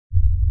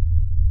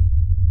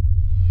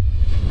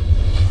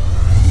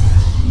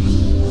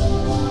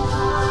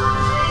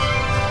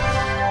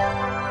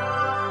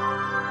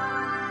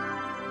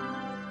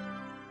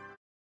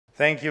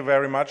Thank you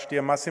very much,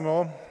 dear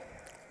Massimo,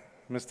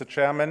 Mr.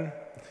 Chairman.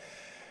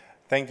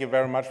 Thank you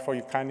very much for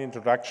your kind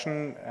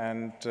introduction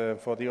and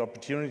for the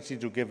opportunity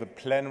to give a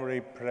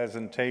plenary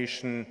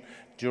presentation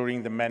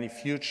during the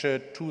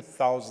ManuFuture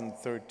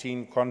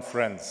 2013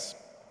 conference.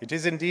 It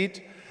is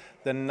indeed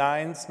the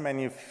 9th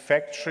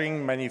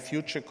Manufacturing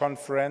ManuFuture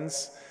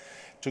conference.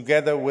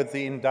 Together with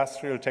the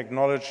Industrial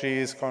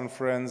Technologies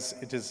Conference,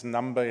 it is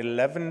number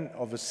 11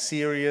 of a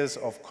series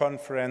of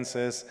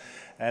conferences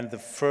and the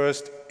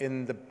first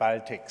in the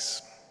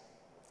Baltics.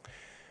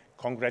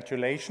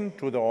 Congratulations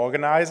to the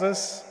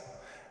organizers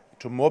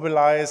to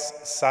mobilize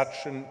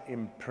such an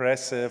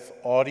impressive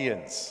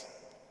audience.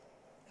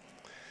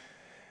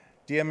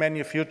 Dear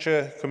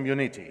ManuFuture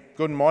community,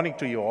 good morning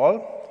to you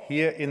all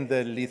here in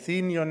the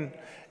Lithuanian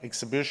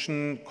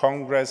Exhibition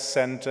Congress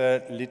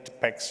Center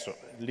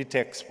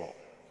LITEXPO.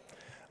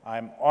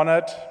 I'm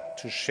honored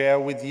to share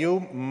with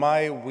you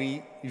my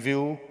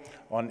view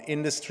on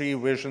industry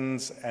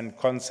visions and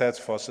concepts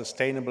for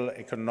sustainable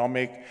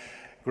economic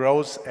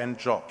growth and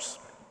jobs.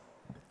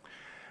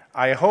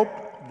 I hope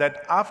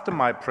that after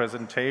my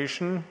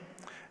presentation,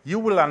 you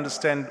will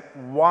understand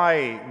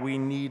why we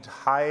need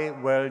high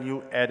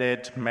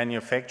value-added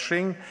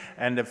manufacturing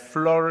and a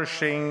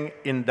flourishing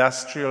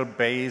industrial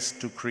base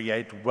to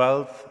create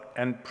wealth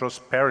and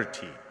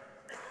prosperity.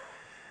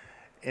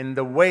 In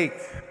the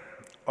wake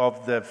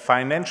of the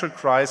financial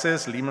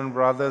crisis, Lehman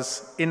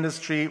Brothers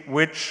industry,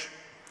 which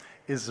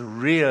is a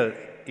real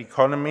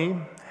economy,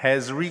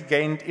 has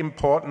regained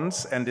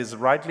importance and is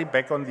rightly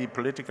back on the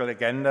political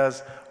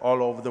agendas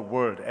all over the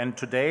world. And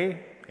today,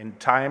 in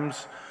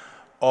times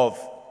of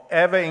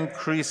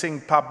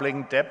ever-increasing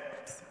public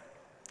debt,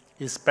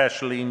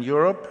 especially in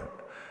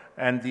Europe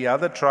and the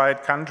other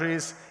triad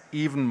countries,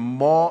 even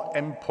more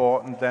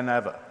important than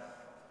ever.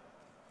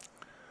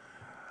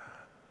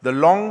 The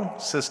long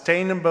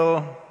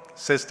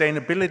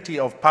sustainability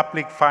of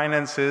public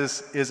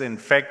finances is in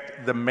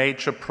fact the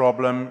major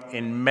problem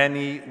in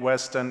many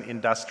Western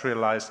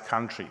industrialized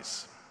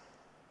countries.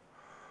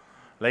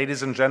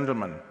 Ladies and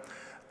gentlemen,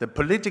 the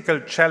political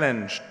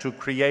challenge to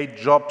create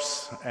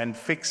jobs and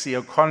fix the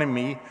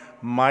economy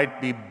might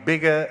be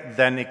bigger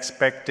than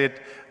expected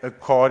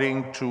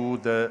according to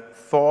the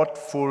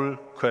thoughtful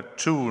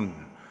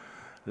cartoon.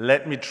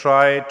 Let me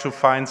try to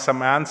find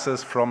some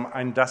answers from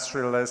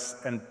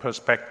industrialists and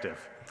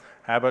perspective.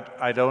 Herbert,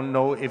 I don't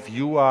know if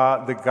you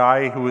are the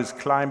guy who is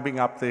climbing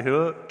up the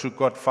hill to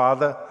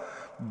Godfather,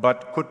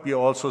 but could be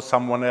also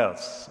someone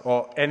else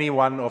or any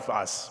one of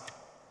us.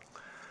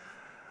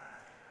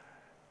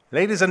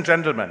 Ladies and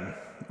gentlemen,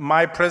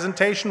 my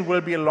presentation will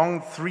be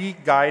along 3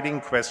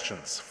 guiding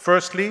questions.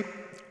 Firstly,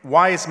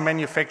 why is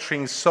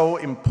manufacturing so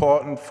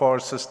important for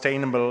a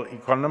sustainable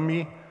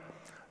economy?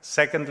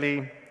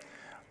 Secondly,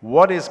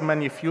 what is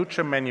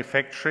ManuFuture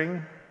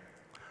manufacturing?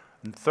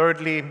 And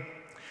thirdly,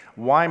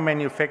 why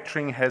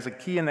manufacturing has a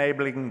key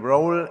enabling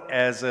role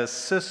as a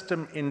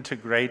system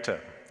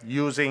integrator,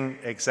 using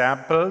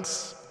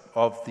examples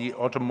of the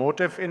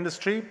automotive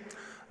industry,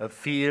 a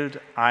field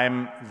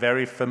I'm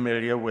very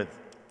familiar with.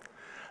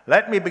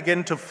 Let me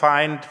begin to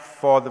find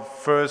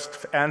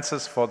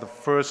answers for the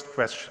first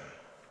question.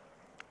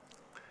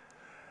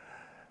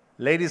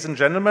 Ladies and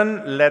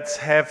gentlemen, let's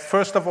have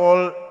first of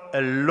all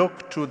a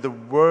look to the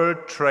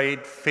world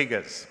trade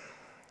figures.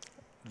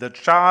 The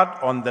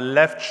chart on the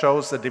left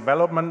shows the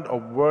development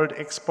of world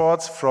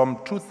exports from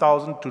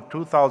 2000 to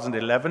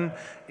 2011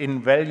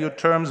 in value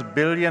terms, $1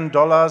 billion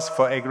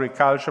for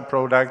agriculture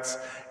products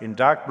in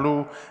dark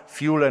blue,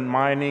 fuel and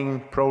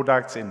mining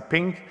products in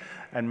pink,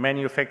 and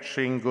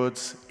manufacturing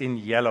goods in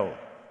yellow.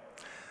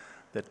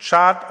 The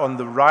chart on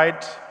the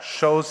right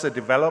shows the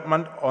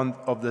development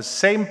of the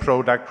same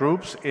product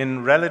groups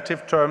in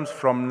relative terms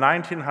from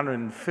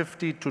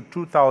 1950 to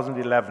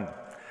 2011.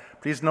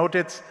 Please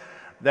notice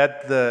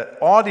that the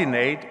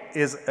ordinate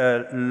is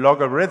a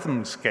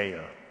logarithm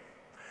scale.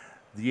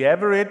 The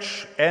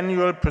average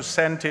annual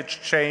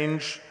percentage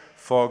change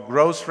for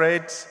growth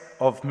rates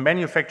of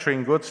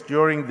manufacturing goods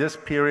during this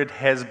period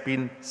has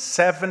been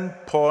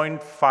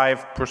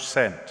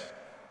 7.5%.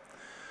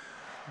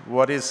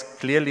 What is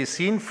clearly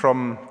seen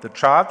from the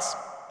charts,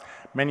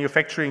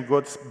 manufacturing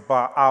goods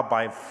are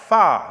by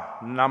far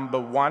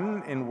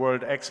 #1 in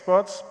world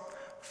exports,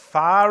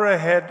 far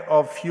ahead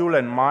of fuel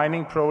and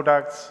mining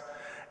products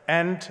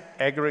and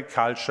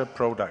agriculture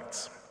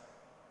products.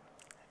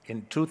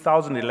 In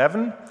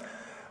 2011,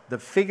 the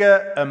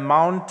figure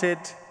amounted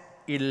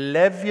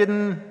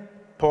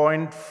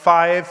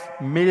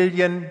 $11.5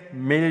 million,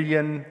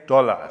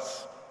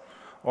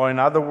 or in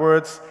other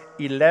words,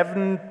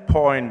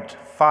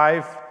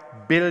 11.5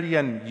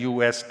 billion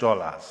US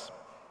dollars.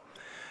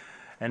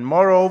 And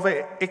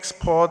moreover,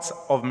 exports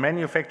of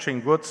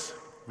manufacturing goods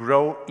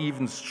grow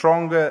even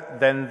stronger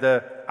than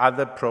the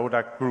other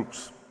product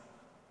groups.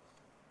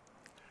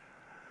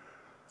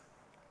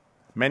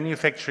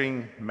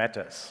 Manufacturing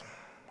matters.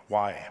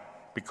 Why?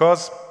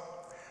 Because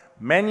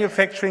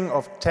manufacturing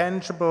of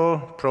tangible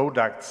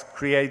products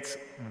creates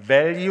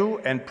value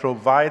and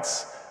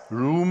provides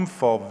room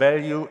for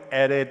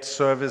value-added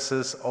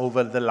services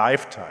over the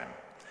lifetime.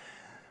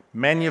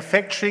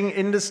 Manufacturing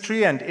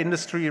industry and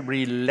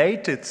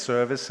industry-related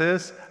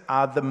services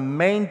are the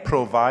main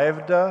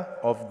provider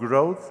of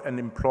growth and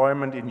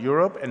employment in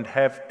Europe and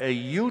have a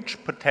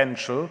huge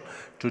potential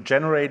to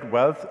generate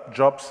wealth,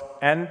 jobs,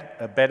 and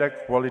a better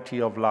quality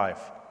of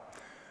life.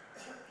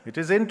 It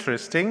is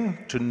interesting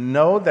to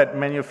know that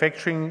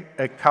manufacturing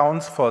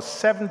accounts for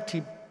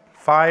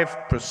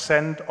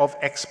 75% of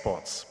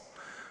exports.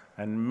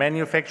 And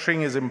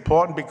manufacturing is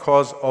important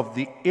because of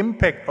the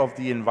impact of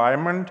the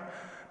environment.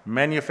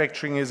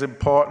 Manufacturing is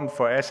important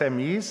for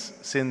SMEs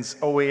since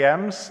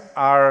OEMs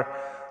are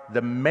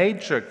the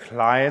major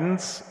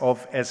clients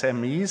of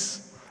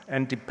SMEs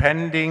and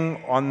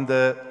depending on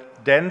the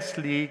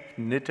densely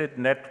knitted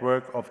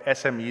network of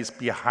SMEs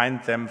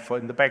behind them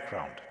in the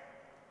background.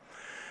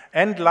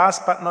 And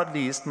last but not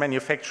least,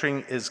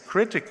 manufacturing is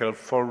critical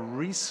for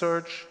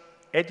research,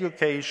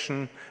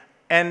 education,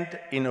 and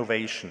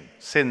innovation,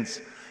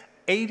 since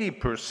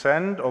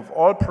 80% of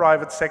all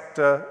private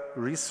sector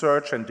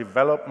research and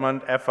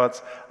development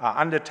efforts are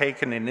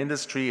undertaken in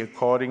industry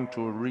according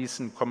to a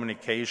recent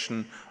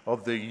communication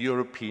of the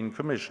European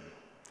Commission.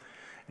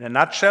 In a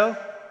nutshell,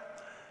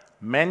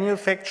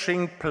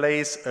 manufacturing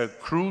plays a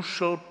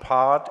crucial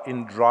part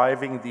in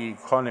driving the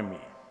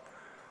economy.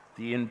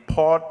 The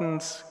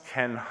importance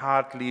can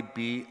hardly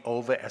be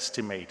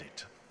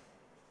overestimated.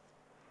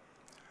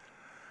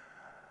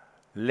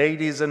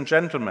 Ladies and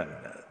gentlemen,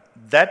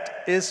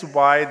 that is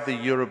why the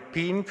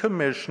European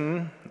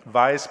Commission,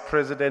 Vice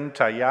President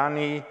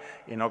Tajani,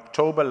 in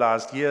October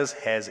last year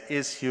has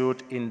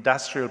issued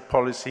industrial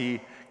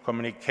policy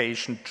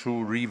communication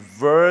to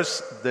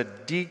reverse the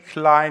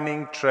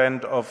declining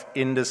trend of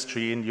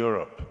industry in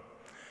Europe.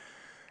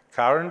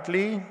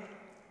 Currently,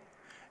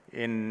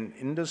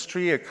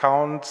 industry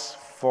accounts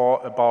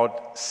for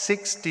about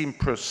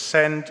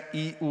 16%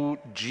 EU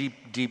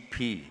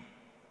GDP.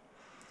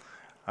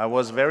 I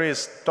was very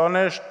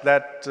astonished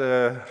that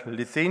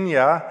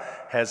Lithuania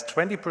has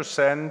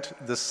 20%,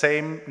 the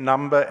same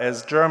number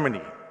as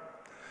Germany.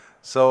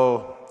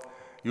 So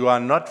you are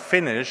not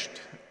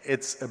finished.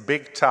 It's a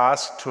big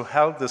task to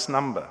help this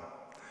number.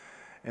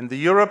 In the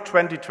Europe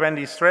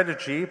 2020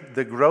 strategy,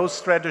 the growth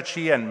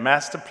strategy and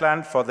master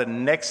plan for the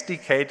next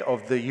decade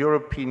of the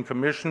European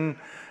Commission,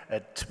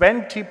 a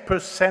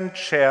 20%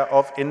 share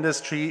of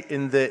industry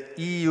in the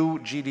EU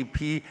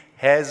GDP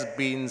has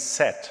been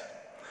set.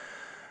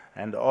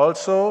 And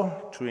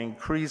also to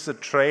increase the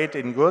trade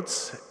in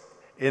goods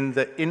in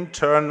the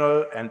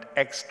internal and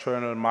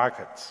external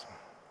markets.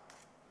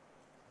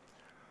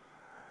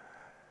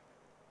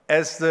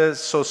 As the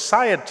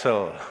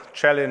societal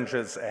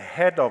challenges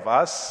ahead of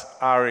us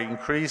are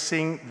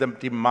increasing, the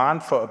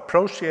demand for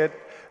appropriate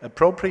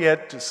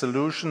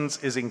solutions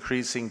is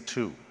increasing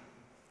too.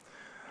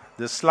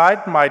 The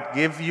slide might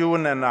give you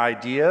an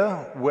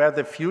idea where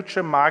the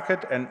future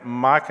market and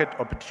market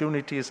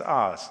opportunities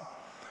are.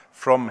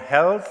 From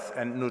health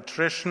and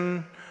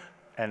nutrition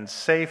and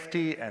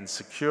safety and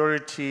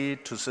security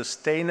to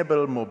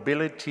sustainable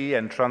mobility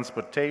and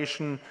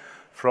transportation,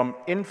 from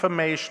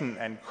information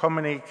and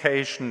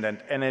communication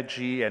and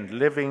energy and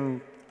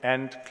living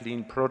and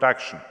clean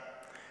production.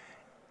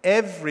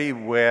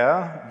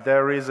 Everywhere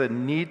there is a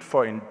need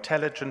for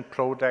intelligent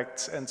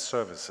products and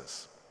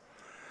services.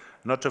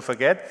 Not to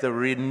forget the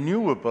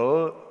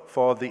renewable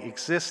for the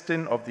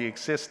existing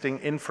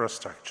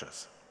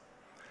infrastructures.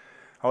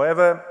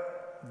 However,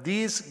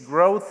 these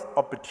growth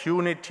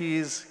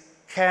opportunities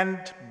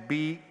can't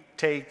be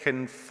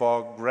taken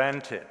for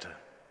granted.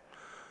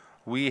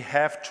 We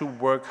have to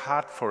work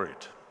hard for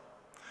it.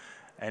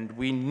 And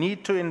we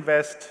need to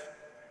invest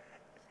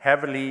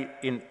heavily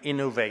in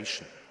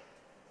innovation.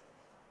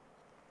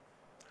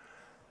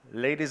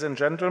 Ladies and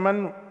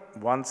gentlemen,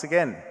 once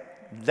again,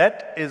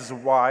 that is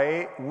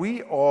why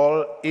we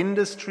all,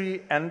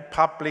 industry and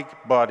public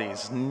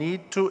bodies,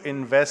 need to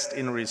invest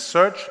in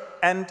research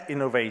and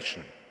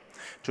innovation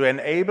to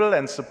enable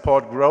and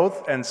support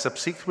growth and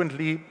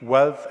subsequently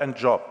wealth and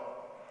job,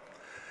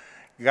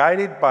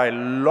 guided by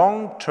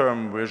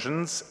long-term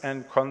visions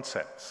and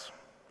concepts.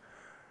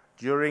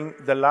 During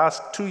the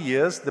last 2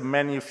 years, the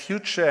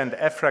ManuFuture and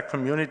EFRA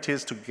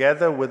communities,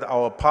 together with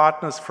our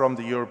partners from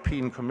the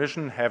European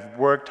Commission, have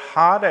worked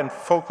hard and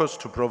focused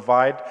to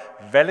provide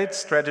valid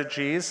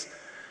strategies,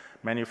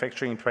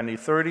 Manufacturing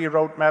 2030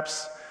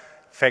 roadmaps,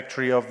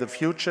 Factory of the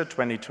Future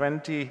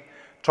 2020,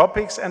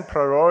 topics and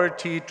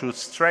priority to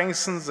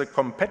strengthen the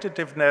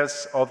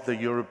competitiveness of the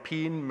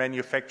European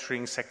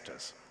manufacturing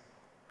sectors.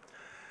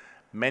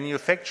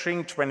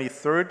 Manufacturing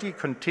 2030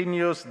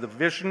 continues the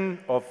vision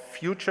of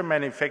future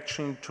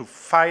manufacturing to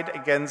fight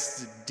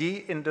against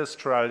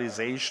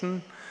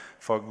deindustrialization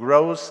for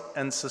growth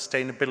and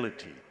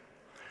sustainability.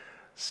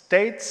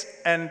 States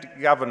and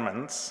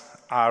governments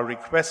are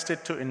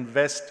requested to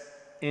invest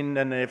in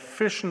an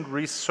efficient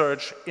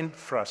research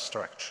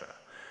infrastructure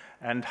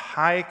and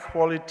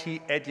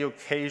high-quality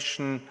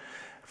education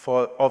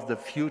of the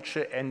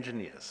future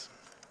engineers.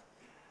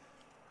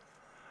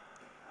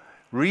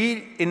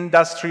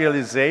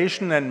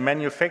 Re-industrialization and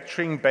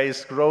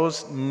manufacturing-based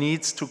growth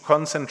needs to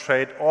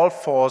concentrate all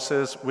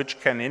forces which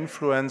can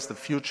influence the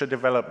future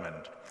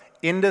development.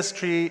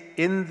 Industry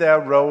in their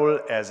role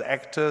as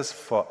actors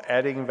for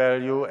adding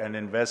value and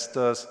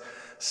investors,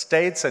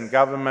 states and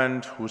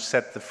government who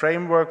set the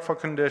framework for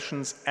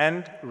conditions,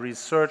 and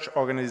research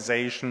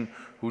organizations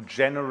who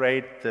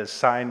generate the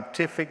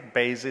scientific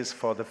basis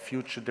for the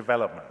future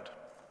development.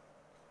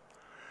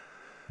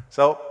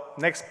 So,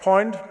 next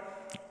point.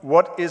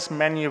 What is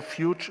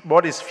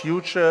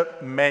future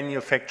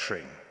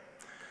manufacturing?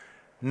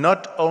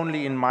 Not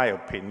only in my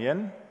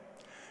opinion,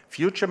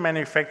 future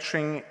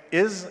manufacturing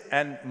is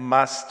and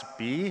must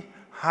be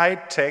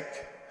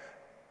high-tech,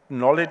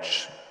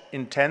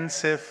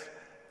 knowledge-intensive,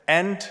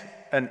 and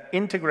an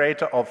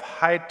integrator of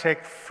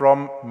high-tech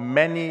from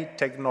many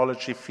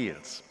technology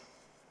fields.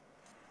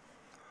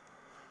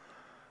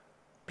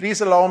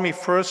 Please allow me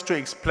first to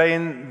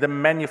explain the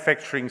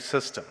manufacturing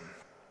system.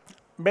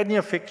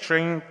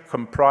 Manufacturing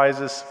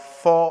comprises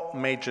 4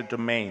 major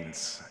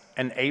domains: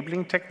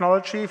 enabling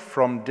technology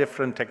from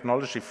different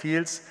technology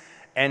fields,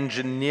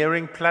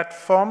 engineering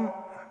platform,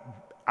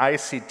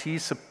 ICT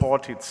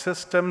supported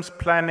systems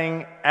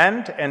planning,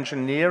 and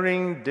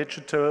engineering,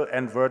 digital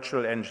and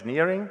virtual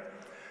engineering,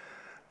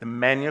 the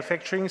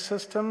manufacturing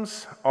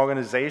systems,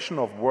 organization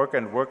of work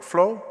and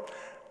workflow,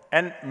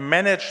 and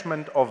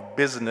management of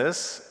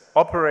business,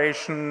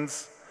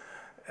 operations,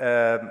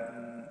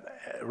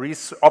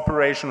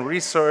 operation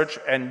research,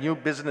 and new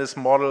business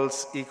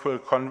models equal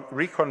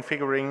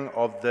reconfiguring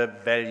of the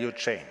value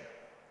chain.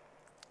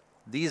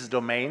 These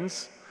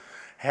domains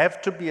have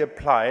to be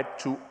applied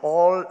to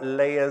all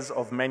layers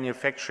of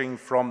manufacturing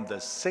from the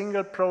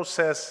single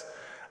process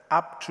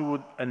up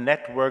to a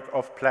network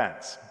of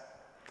plants.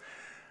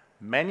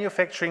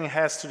 Manufacturing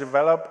has to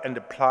develop and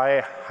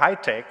apply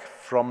high-tech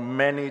from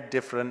many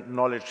different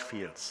knowledge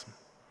fields,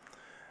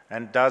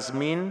 and does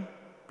mean,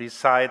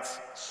 besides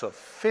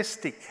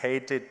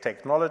sophisticated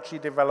technology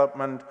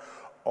development,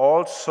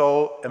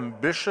 also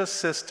ambitious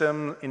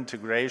system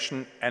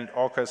integration and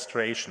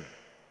orchestration,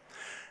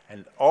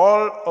 and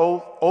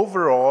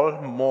overall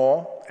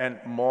more and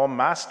more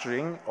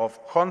mastering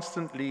of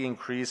constantly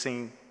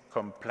increasing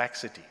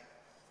complexity.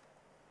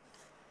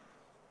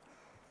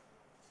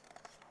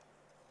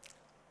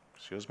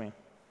 Excuse me.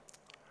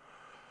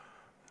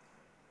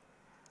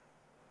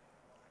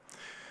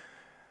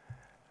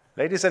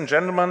 Ladies and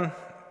gentlemen,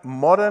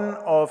 modern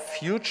or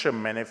future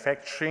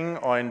manufacturing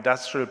or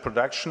industrial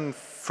production,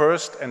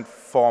 first and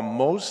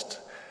foremost,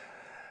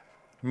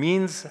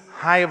 means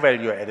high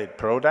value-added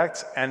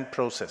products and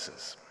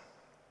processes.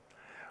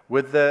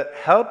 With the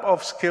help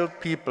of skilled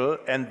people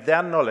and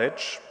their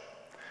knowledge,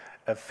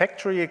 a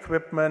factory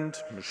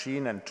equipment,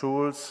 machine and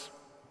tools,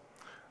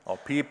 or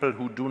people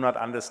who do not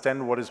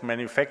understand what is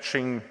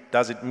manufacturing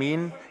does it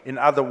mean, in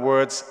other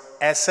words,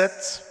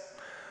 assets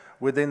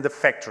within the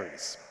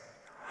factories.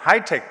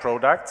 High-tech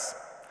products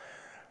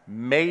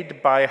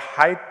made by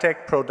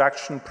high-tech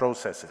production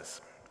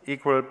processes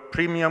equal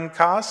premium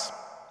cars,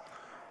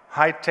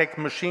 high-tech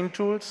machine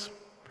tools,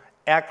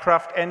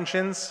 aircraft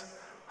engines,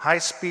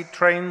 high-speed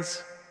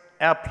trains,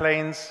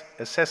 airplanes,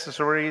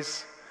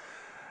 accessories,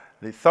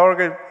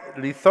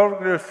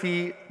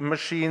 lithography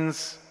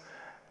machines,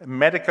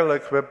 medical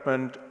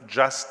equipment,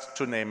 just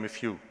to name a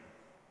few.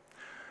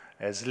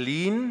 As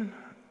lean,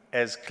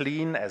 as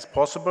clean as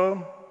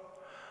possible,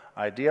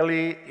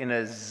 ideally in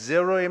a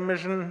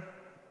zero-emission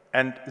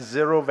and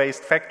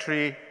zero-waste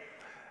factory,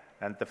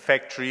 and the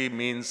factory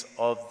means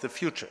of the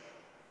future.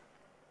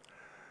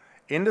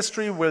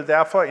 Industry will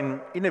therefore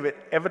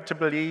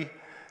inevitably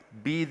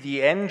be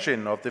the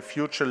engine of the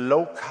future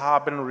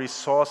low-carbon,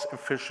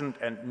 resource-efficient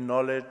and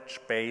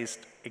knowledge-based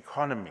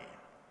economy.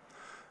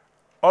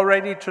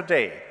 Already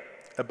today,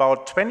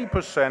 about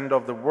 20%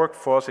 of the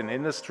workforce in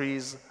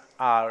industries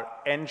are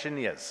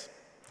engineers.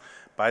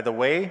 By the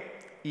way,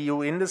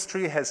 EU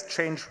industry has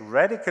changed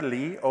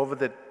radically over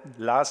the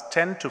last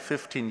 10 to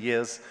 15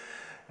 years,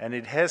 and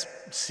it has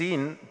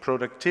seen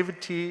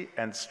productivity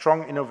and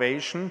strong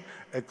innovation,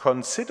 a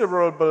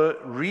considerable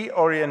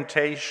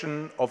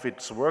reorientation of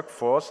its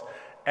workforce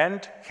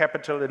and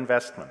capital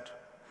investment,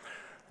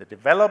 the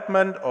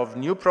development of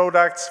new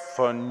products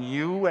for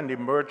new and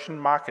emerging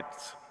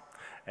markets,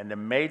 and a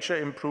major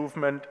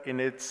improvement in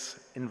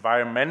its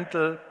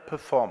environmental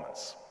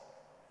performance.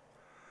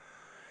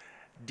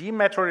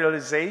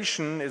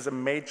 Dematerialization is a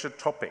major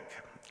topic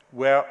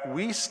where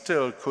we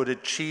still could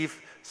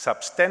achieve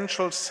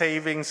substantial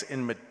savings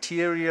in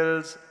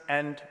materials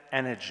and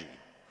energy,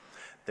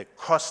 the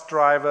cost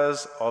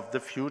drivers of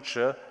the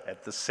future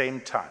at the same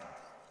time.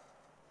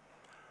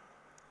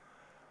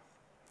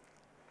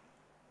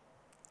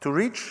 To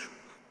reach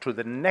to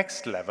the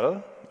next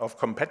level of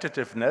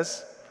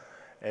competitiveness,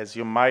 as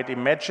you might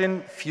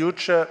imagine,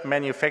 future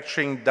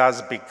manufacturing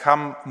does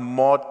become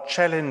more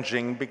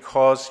challenging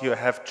because you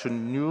have to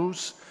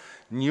use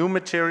new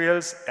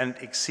materials and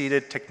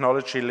exceeded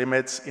technology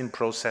limits in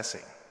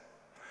processing.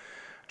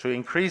 to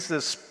increase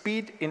the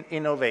speed in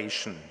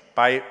innovation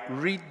by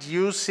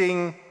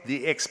reducing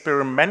the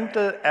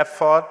experimental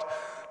effort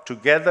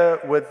together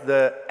with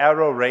the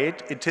error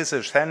rate, it is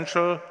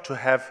essential to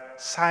have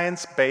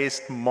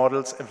science-based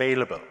models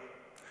available.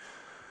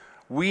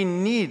 We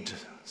need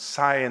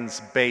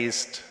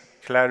science-based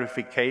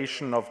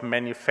clarification of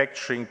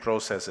manufacturing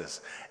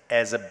processes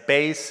as a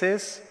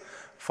basis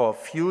for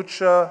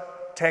future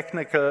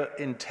technical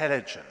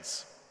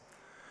intelligence.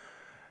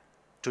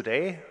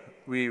 Today,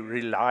 we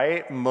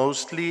rely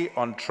mostly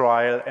on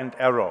trial and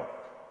error.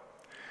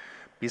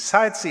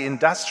 Besides the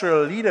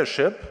industrial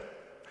leadership,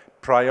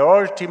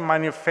 priority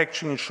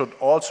manufacturing should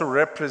also be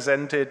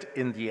represented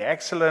in the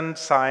excellent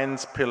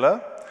science pillar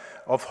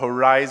of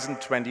Horizon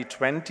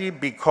 2020,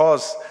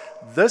 because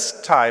this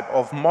type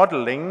of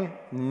modeling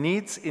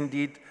needs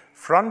indeed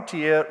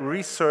frontier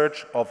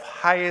research of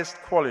highest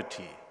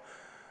quality,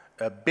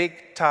 a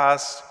big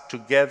task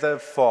together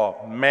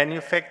for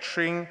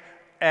manufacturing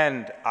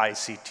and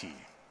ICT.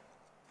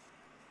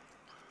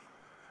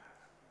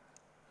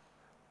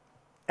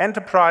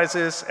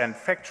 Enterprises and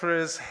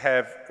factories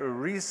have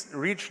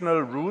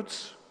regional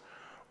roots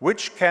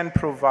which can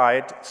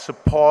provide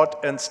support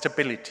and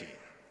stability.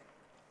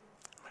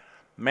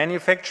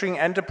 Manufacturing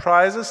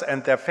enterprises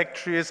and their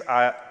factories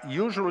are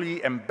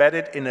usually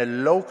embedded in a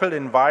local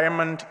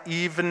environment,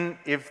 even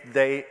if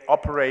they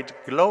operate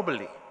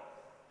globally.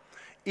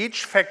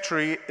 Each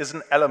factory is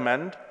an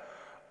element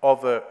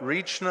of a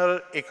regional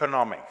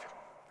economic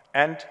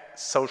and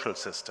social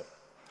system.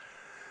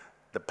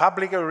 The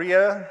public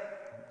area,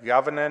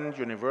 government,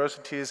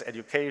 universities,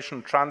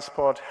 education,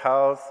 transport,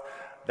 health,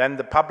 then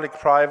the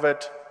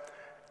public-private,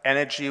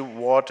 energy,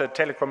 water,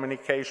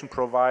 telecommunication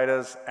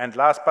providers, and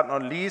last but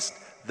not least,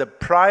 the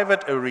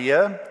private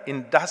area,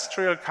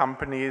 industrial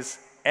companies,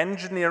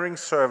 engineering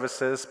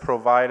services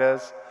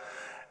providers,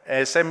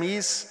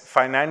 SMEs,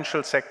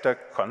 financial sector,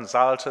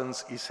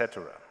 consultants,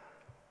 etc.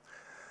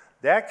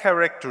 Their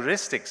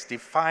characteristics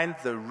define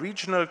the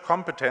regional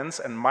competence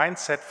and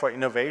mindset for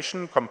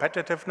innovation,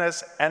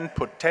 competitiveness, and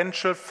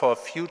potential for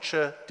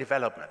future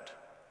development.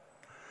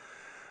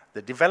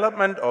 The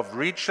development of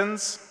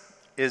regions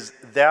is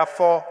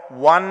therefore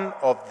one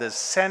of the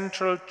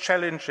central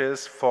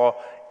challenges for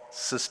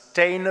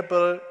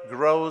sustainable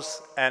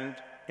growth and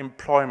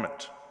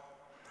employment.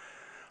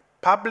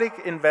 Public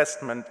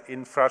investment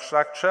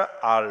infrastructure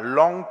are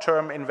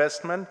long-term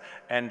investment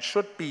and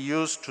should be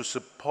used to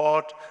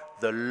support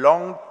the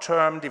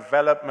long-term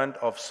development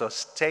of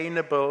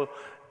sustainable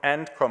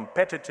and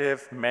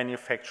competitive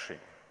manufacturing.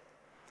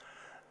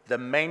 The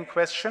main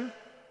question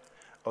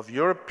of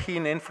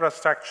European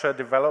infrastructure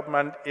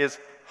development is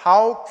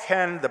how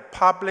can the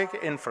public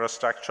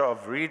infrastructure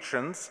of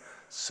regions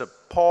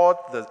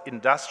support the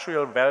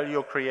industrial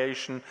value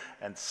creation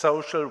and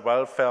social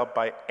welfare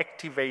by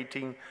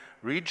activating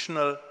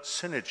regional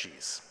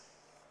synergies?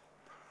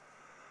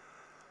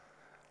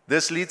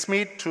 This leads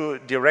me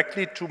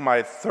directly to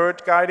my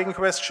third guiding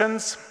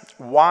questions: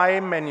 why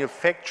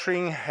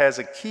manufacturing has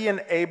a key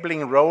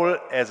enabling role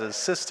as a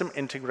system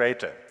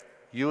integrator,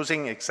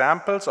 using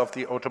examples of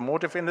the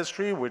automotive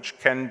industry, which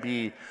can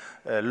be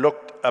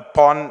looked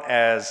upon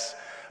as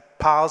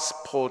pars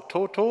pro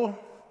toto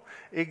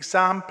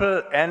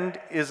example and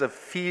is a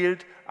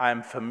field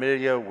I'm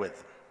familiar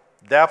with.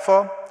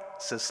 Therefore,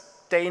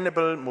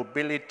 sustainable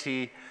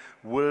mobility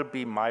will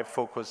be my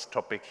focus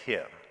topic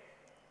here.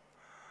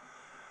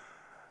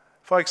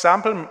 For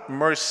example,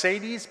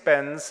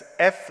 Mercedes-Benz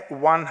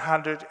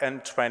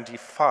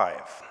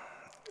F125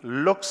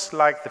 looks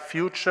like the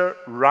future,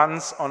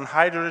 runs on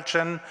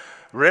hydrogen,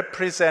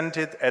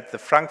 represented at the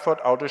Frankfurt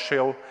Auto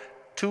Show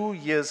 2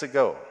 years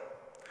ago.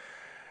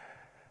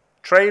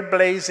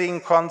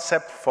 Trailblazing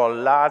concept for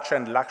large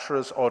and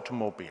luxurious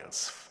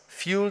automobiles.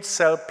 Fuel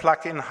cell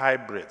plug-in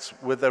hybrids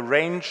with a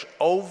range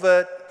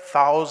over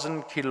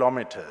 1,000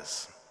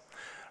 kilometers.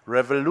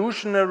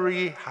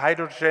 Revolutionary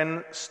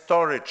hydrogen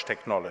storage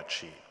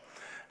technology.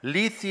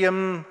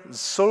 Lithium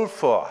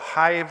sulfur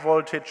high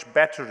voltage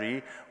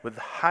battery with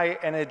high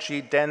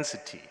energy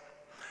density.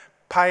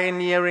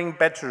 Pioneering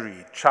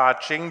battery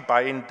charging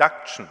by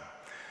induction.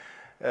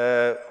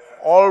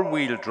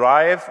 All-wheel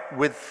drive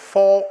with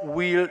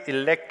 4-wheel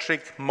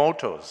electric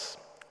motors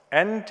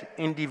and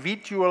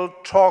individual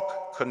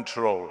torque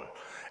control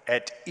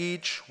at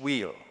each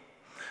wheel.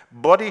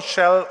 Body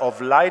shell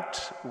of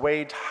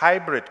lightweight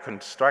hybrid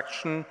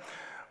construction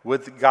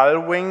with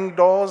gull wing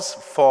doors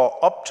for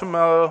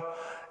optimal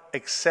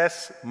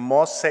access,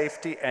 more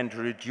safety and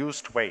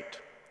reduced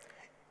weight.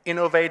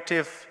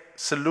 Innovative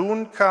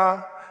saloon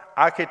car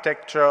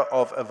architecture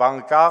of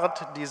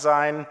avant-garde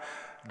design,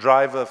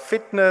 driver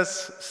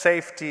fitness,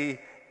 safety,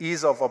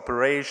 ease of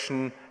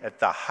operation at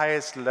the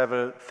highest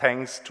level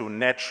thanks to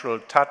natural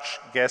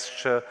touch,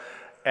 gesture,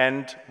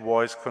 and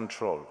voice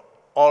control.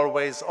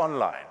 Always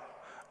online,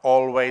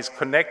 always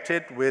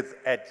connected with,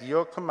 at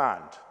your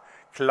command,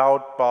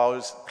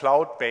 cloud-based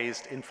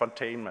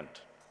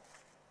infotainment.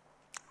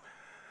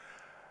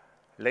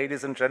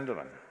 Ladies and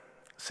gentlemen,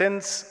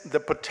 Since the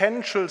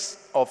potentials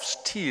of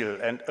steel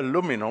and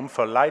aluminum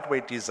for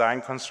lightweight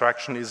design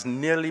construction is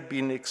nearly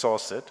been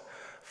exhausted,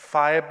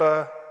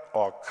 fiber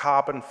or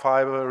carbon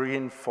fiber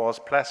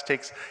reinforced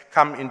plastics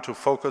come into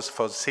focus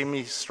for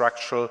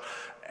semi-structural,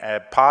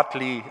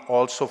 partly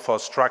also for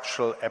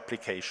structural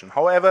application.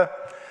 However,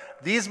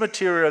 these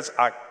materials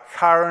are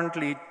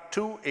currently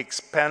too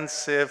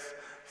expensive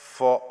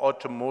for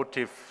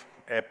automotive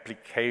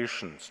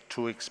applications,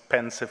 too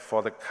expensive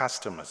for the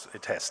customers,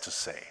 it has to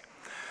say.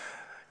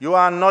 You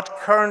are not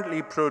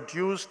currently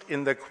produced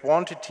in the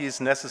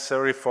quantities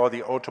necessary for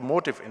the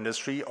automotive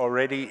industry.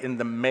 Already in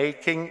the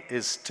making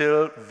is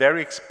still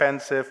very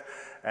expensive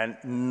and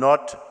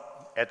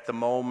not at the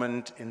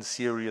moment in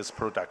serious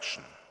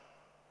production.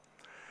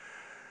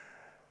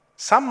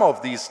 Some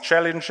of these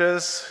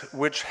challenges,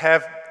 which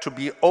have to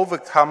be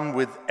overcome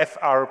with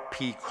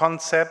FRP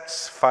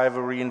concepts,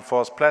 fiber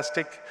reinforced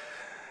plastic,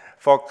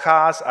 for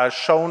cars are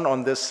shown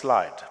on this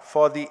slide.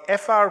 For the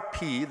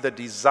FRP, the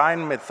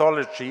design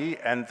methodology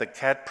and the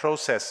CAD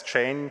process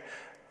chain,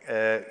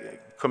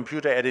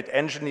 computer-aided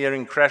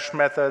engineering crash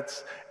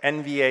methods,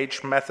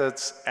 NVH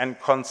methods and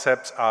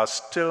concepts are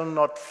still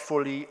not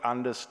fully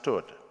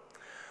understood.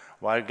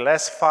 While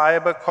glass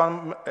fiber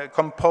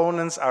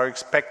components are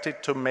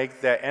expected to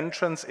make their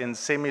entrance in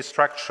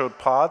semi-structural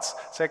parts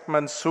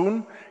segments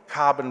soon,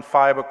 carbon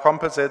fiber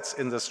composites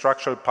in the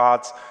structural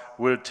parts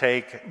will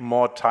take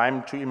more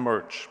time to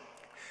emerge.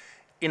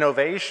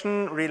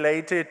 Innovation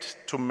related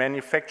to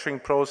manufacturing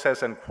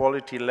process and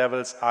quality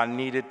levels are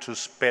needed to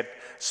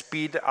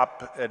speed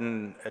up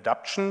an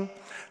adoption.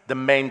 The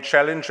main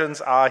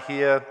challenges are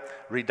here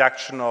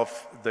reduction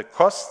of the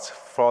costs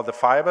for the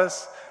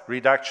fibers,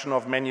 reduction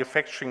of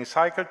manufacturing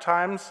cycle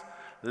times,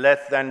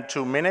 less than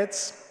 2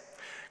 minutes,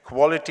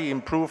 quality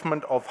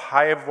improvement of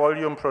high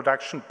volume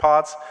production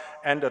parts,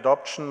 and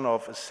adoption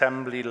of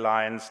assembly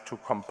lines to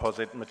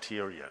composite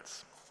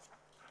materials.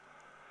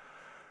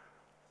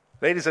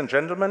 Ladies and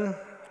gentlemen,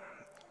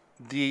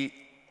 the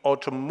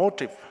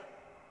automotive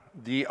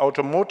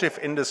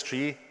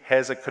industry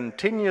has a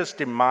continuous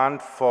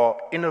demand for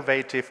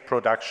innovative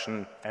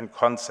production and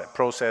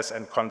process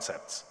and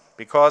concepts,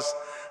 because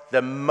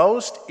the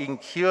most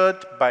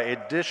incurred by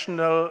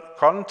additional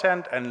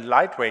content and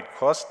lightweight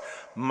cost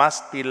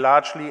must be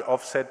largely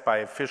offset by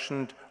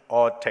efficiency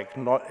or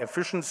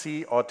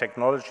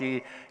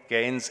technology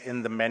gains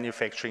in the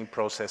manufacturing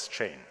process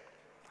chain.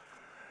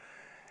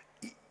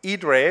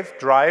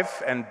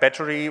 E-drive and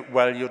battery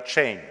value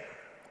chain.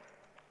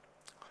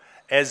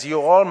 As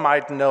you all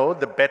might know,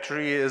 the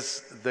battery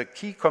is the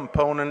key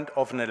component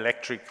of an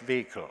electric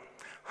vehicle.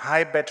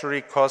 High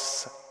battery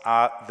costs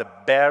are the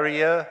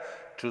barrier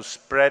to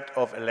spread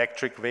of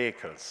electric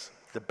vehicles.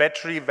 The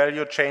battery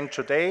value chain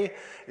today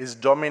is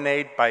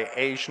dominated by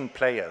Asian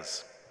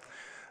players.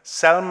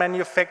 Cell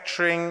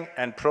manufacturing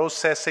and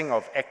processing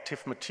of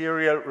active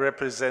material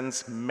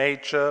represents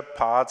major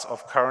parts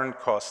of current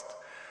cost.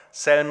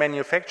 Cell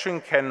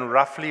manufacturing can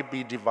roughly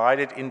be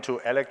divided into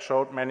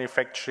electrode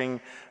manufacturing,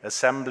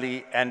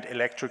 assembly, and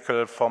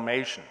electrical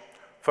formation.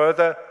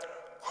 Further,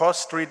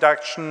 cost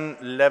reduction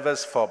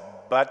levers for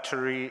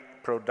battery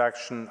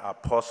production are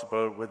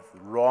possible with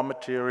raw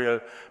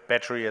material,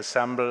 battery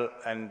assembly,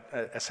 and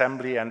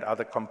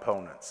other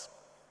components.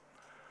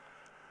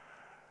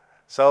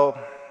 So,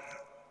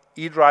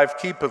 E-drive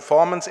key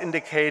performance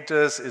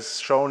indicators is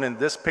shown in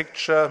this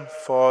picture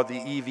for the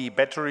EV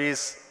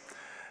batteries.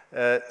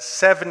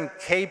 7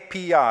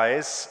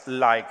 KPIs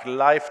like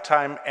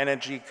lifetime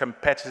energy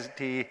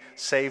capacity,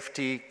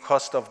 safety,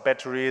 cost of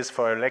batteries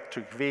for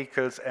electric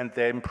vehicles, and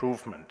their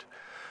improvement.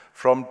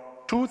 From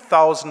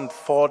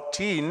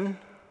 2014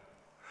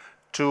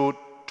 to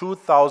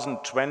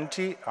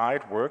 2020,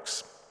 it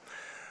works,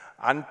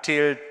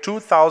 until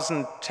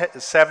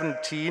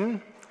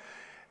 2017,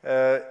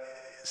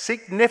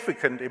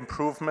 significant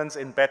improvements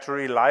in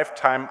battery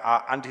lifetime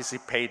are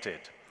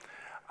anticipated.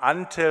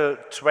 Until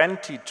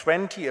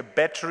 2020, a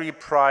battery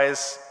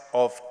price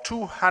of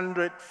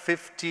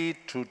 250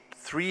 to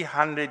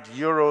 300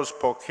 euros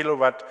per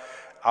kilowatt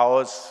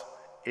hours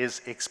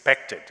is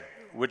expected,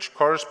 which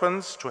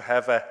corresponds to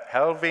have a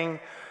halving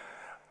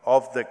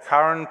of the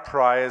current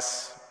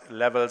price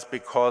levels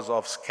because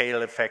of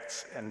scale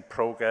effects and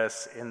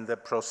progress in the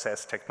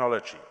process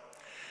technology.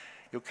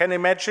 You can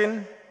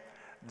imagine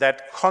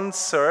that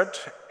concert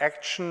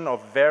action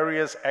of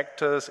various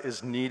actors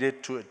is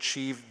needed to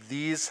achieve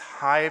these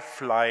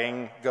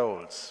high-flying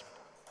goals.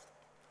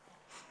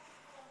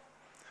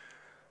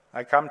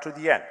 I come to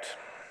the end.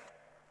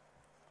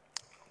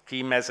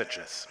 Key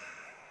messages.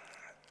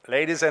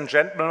 Ladies and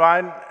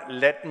gentlemen,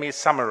 let me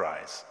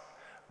summarize.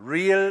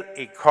 Real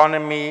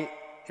economy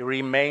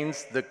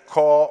remains the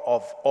core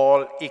of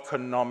all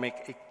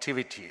economic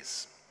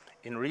activities.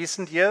 In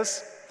recent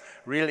years,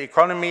 real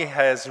economy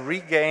has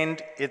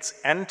regained its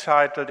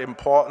entitled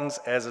importance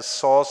as a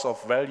source of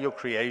value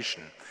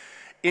creation.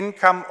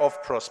 Income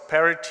of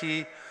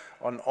prosperity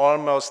on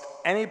almost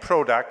any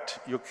product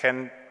you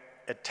can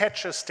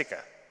attach a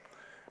sticker.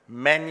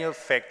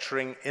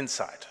 Manufacturing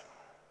inside.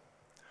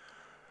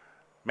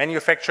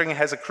 Manufacturing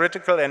has a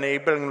critical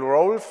enabling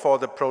role for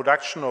the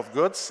production of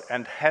goods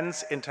and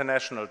hence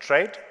international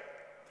trade.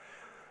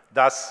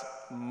 Thus,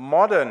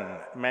 modern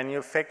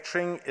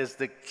manufacturing is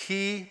the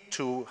key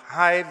to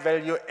high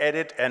value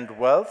added and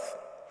wealth,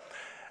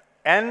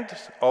 and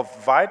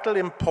of vital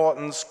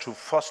importance to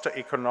foster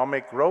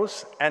economic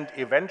growth and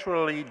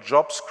eventually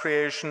jobs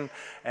creation,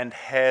 and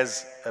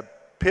has a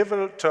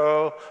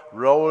pivotal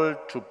role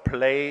to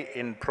play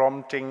in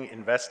prompting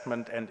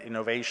investment and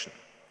innovation.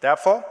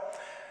 Therefore,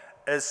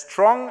 a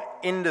strong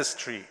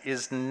industry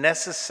is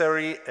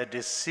necessary,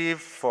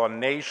 adhesive for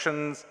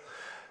nations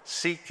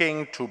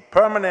seeking to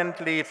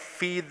permanently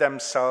free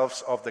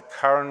themselves of the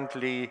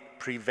currently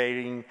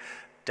prevailing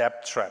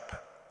debt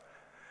trap.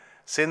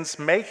 Since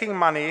making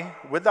money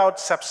without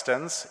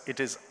substance, it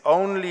is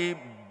only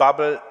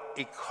bubble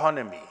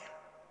economy,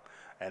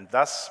 and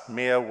thus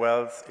mere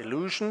wealth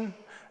illusion,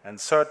 and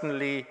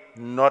certainly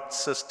not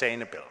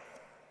sustainable.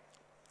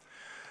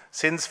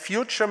 Since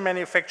future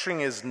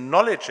manufacturing is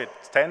knowledge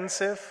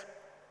intensive,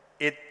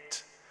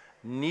 it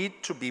needs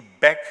to be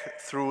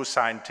backed through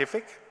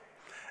scientific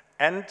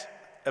and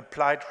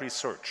applied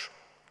research.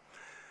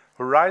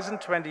 Horizon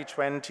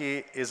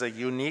 2020 is a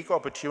unique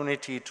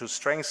opportunity to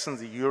strengthen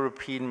the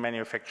European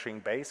manufacturing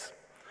base.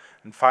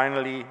 And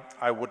finally,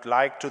 I would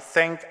like to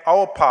thank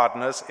our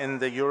partners in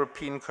the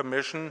European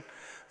Commission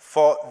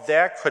for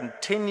their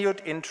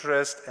continued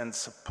interest and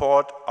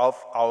support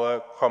of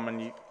our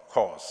common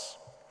cause.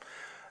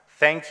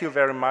 Thank you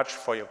very much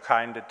for your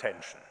kind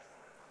attention.